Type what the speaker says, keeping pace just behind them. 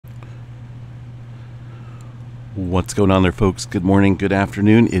What's going on there, folks? Good morning, good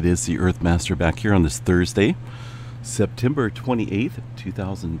afternoon. It is the Earthmaster back here on this Thursday, September 28th,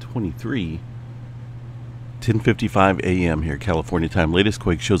 2023, 10:55 a.m. here, California time. Latest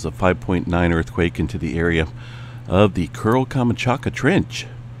quake shows a 5.9 earthquake into the area of the Kuril Trench.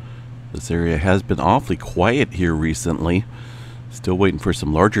 This area has been awfully quiet here recently. Still waiting for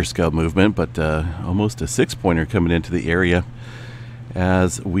some larger scale movement, but almost a 6-pointer coming into the area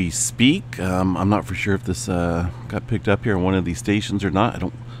as we speak. I'm not for sure if this got picked up here on one of these stations or not.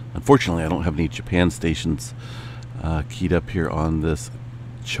 Unfortunately, I don't have any Japan stations keyed up here on this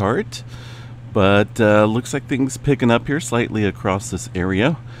chart, but looks like things picking up here slightly across this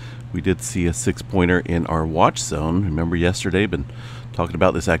area. We did see a 6-pointer in our watch zone. Remember yesterday, been talking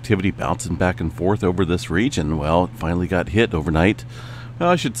about this activity bouncing back and forth over this region. Well, it finally got hit overnight. Well,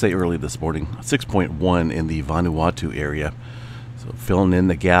 I should say early this morning. 6.1 in the Vanuatu area. So filling in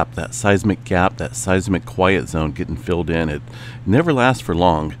the gap, that seismic quiet zone getting filled in. It never lasts for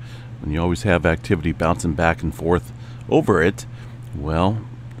long. When you always have activity bouncing back and forth over it, well,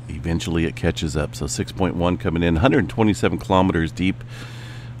 eventually it catches up. So 6.1 coming in, 127 kilometers deep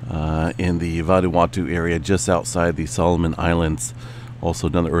in the Vanuatu area, just outside the Solomon Islands. Also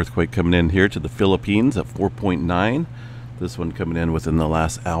another earthquake coming in here to the Philippines at 4.9. This one coming in within the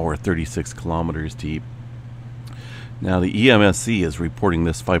last hour, 36 kilometers deep. Now the EMSC is reporting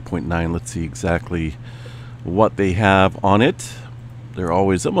this 5.9. Let's see exactly what they have on it. They're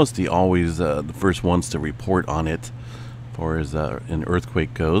always the first ones to report on it as far as an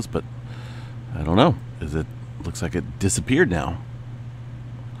earthquake goes, but I don't know. Looks like it disappeared now.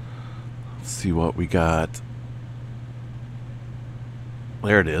 Let's see what we got.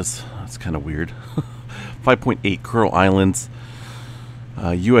 There it is. That's kind of weird. 5.8 Kuril Islands.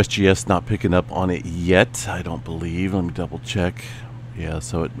 USGS not picking up on it yet, I don't believe. Let me double check. Yeah,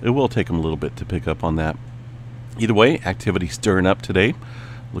 so it will take them a little bit to pick up on that. Either way, activity stirring up today.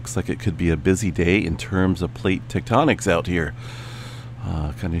 Looks like it could be a busy day in terms of plate tectonics out here.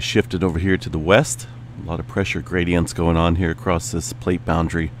 Kind of shifted over here to the west. A lot of pressure gradients going on here across this plate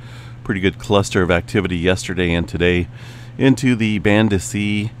boundary. Pretty good cluster of activity yesterday and today into the Banda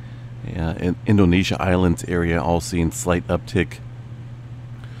Sea and Indonesia Islands area, all seeing slight uptick.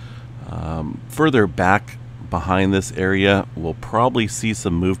 Further back behind this area, we'll probably see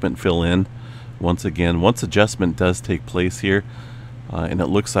some movement fill in once again. Once adjustment does take place here, and it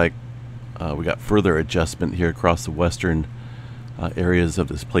looks like we got further adjustment here across the western areas of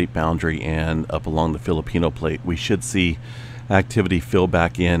this plate boundary and up along the Filipino plate. We should see activity fill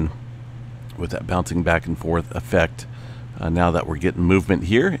back in with that bouncing back and forth effect. Now that we're getting movement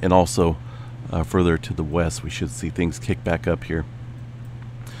here, and also further to the west, we should see things kick back up here.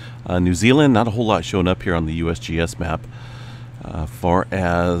 New Zealand, not a whole lot showing up here on the USGS map. Far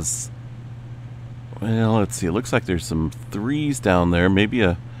as, well, let's see. It looks like there's some 3s down there. Maybe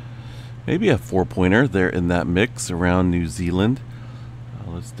a 4-pointer there in that mix around New Zealand.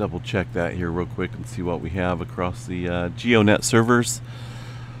 Let's double check that here real quick and see what we have across the GeoNet servers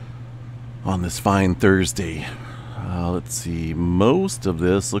on this fine Thursday. Let's see. Most of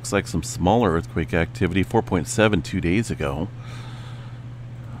this looks like some smaller earthquake activity. 4.7 2 days ago.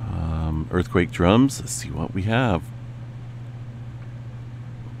 Earthquake drums. Let's see what we have.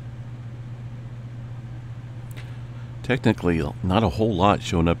 Technically, not a whole lot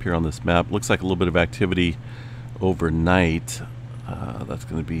showing up here on this map. Looks like a little bit of activity overnight. That's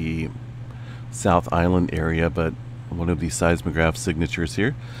going to be South Island area, but one of these seismograph signatures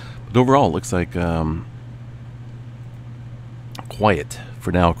here. But overall, it looks like quiet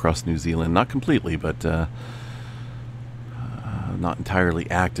for now across New Zealand. Not completely, but not entirely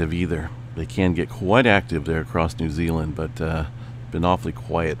active either. They can get quite active there across New Zealand, but been awfully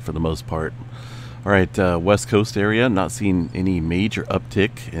quiet for the most part. All right, West Coast area, not seeing any major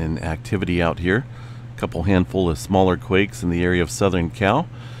uptick in activity out here. A couple handful of smaller quakes in the area of Southern Cal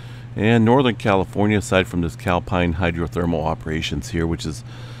and Northern California, aside from this Calpine hydrothermal operations here, which is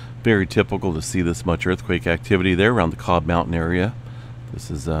very typical to see this much earthquake activity there around the Cobb Mountain area.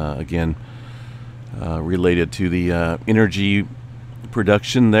 This is, again, related to the energy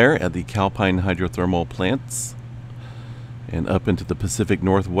production there at the Calpine hydrothermal plants and up into the Pacific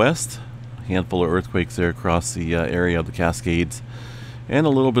Northwest. A handful of earthquakes there across the area of the Cascades, and a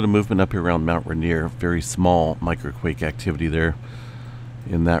little bit of movement up here around Mount Rainier. Very small microquake activity there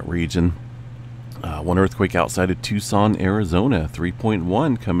in that region. One earthquake outside of Tucson, Arizona,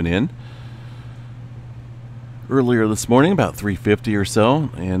 3.1 coming in earlier this morning, about 3:50 or so,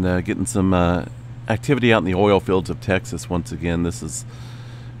 and getting some activity out in the oil fields of Texas once again. This is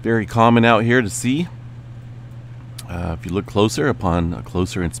very common out here to see. If you look closer, upon a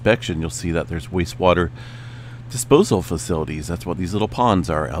closer inspection, you'll see that there's wastewater disposal facilities. That's what these little ponds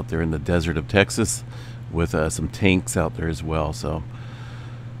are out there in the desert of Texas, with some tanks out there as well. So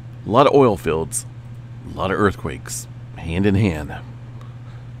a lot of oil fields, a lot of earthquakes, hand in hand.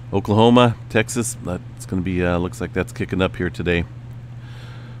 Oklahoma, Texas, that's going to be, looks like that's kicking up here today.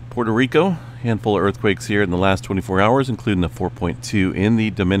 Puerto Rico, handful of earthquakes here in the last 24 hours, including a 4.2 in the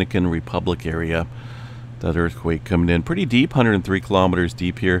Dominican Republic area. That earthquake coming in pretty deep, 103 kilometers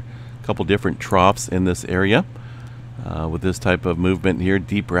deep here. A couple different troughs in this area. With this type of movement here,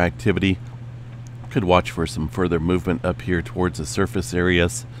 deeper activity. Could watch for some further movement up here towards the surface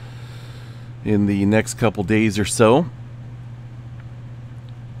areas in the next couple days or so.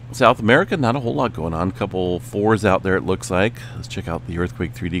 South America, not a whole lot going on. A couple fours out there, it looks like. Let's check out the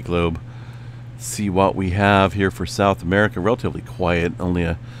Earthquake 3D globe. See what we have here for South America. Relatively quiet, only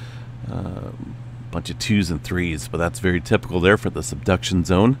a bunch of 2s and 3s, but that's very typical there for the subduction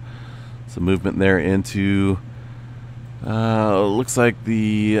zone. Some movement there into, looks like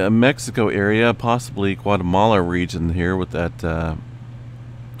the Mexico area, possibly Guatemala region here with that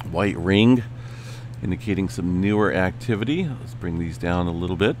white ring, indicating some newer activity. Let's bring these down a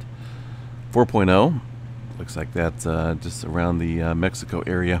little bit. 4.0. Looks like that's just around the Mexico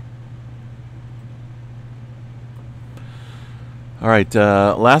area. All right,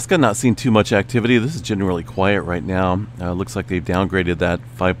 Alaska, not seeing too much activity. This is generally quiet right now. Looks like they've downgraded that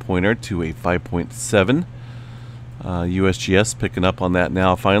 5-pointer to a 5.7. USGS picking up on that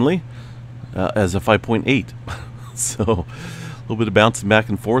now finally as a 5.8. So a little bit of bouncing back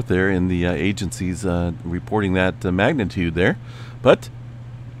and forth there in the agencies reporting that magnitude there. But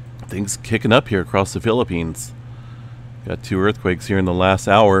things kicking up here across the Philippines. Got 2 earthquakes here in the last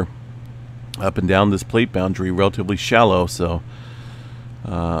hour up and down this plate boundary, relatively shallow. So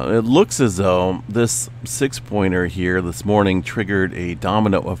it looks as though this 6-pointer here this morning triggered a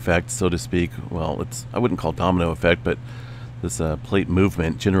domino effect, so to speak. Well, I wouldn't call it domino effect, but this plate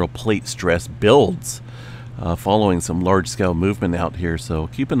movement, general plate stress builds following some large-scale movement out here. So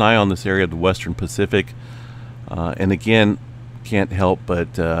keep an eye on this area of the Western Pacific. And again, can't help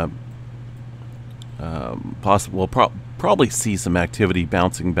but probably see some activity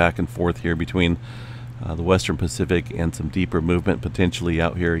bouncing back and forth here between the Western Pacific and some deeper movement potentially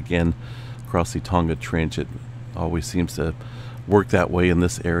out here again across the Tonga Trench. It always seems to work that way in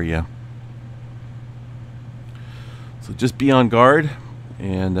this area. So just be on guard.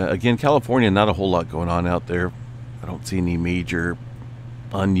 And again, California, not a whole lot going on out there. I don't see any major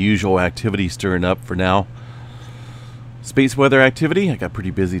unusual activity stirring up for now. Space weather activity, I got a pretty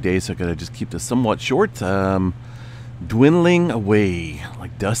busy day, so I gotta just keep this somewhat short. Dwindling away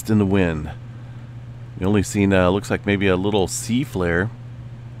like dust in the wind. We only seen, looks like maybe a little C flare.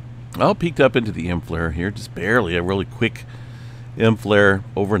 Oh, peeked up into the M flare here, just barely. A really quick M flare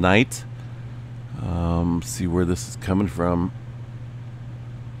overnight. See where this is coming from.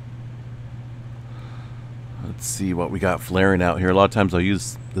 Let's see what we got flaring out here. A lot of times I'll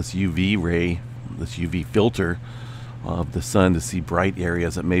use this UV ray, this UV filter of the sun to see bright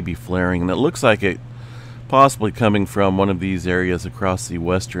areas that may be flaring. And it looks like it possibly coming from one of these areas across the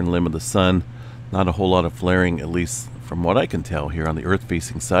western limb of the sun. Not a whole lot of flaring, at least from what I can tell here on the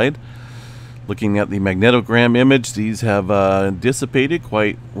Earth-facing side. Looking at the magnetogram image, these have dissipated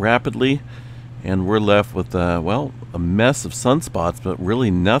quite rapidly. And we're left with, well, a mess of sunspots, but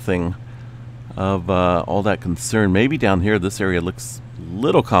really nothing of all that concern. Maybe down here, this area looks a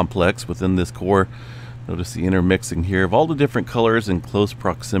little complex within this core. Notice the intermixing here of all the different colors in close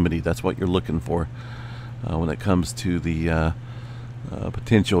proximity. That's what you're looking for when it comes to the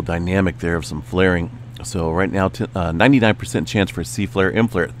potential dynamic there of some flaring. So right now, 99% chance for C flare, M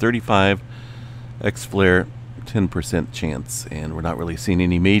flare at 35, X flare 10% chance, and we're not really seeing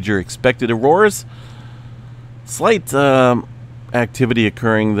any major expected auroras. Slight activity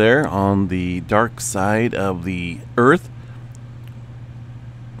occurring there on the dark side of the Earth.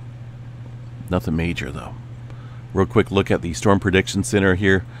 Nothing major though. Real quick look at the Storm Prediction Center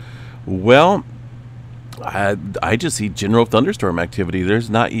here. Well, I just see general thunderstorm activity. There's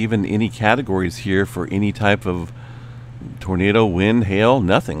not even any categories here for any type of tornado, wind, hail,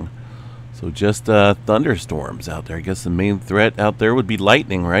 nothing. So just thunderstorms out there. I guess the main threat out there would be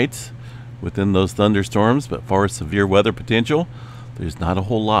lightning, right? Within those thunderstorms, but as far as severe weather potential, there's not a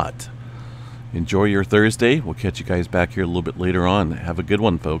whole lot. Enjoy your Thursday. We'll catch you guys back here a little bit later on. Have a good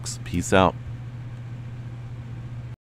one, folks. Peace out.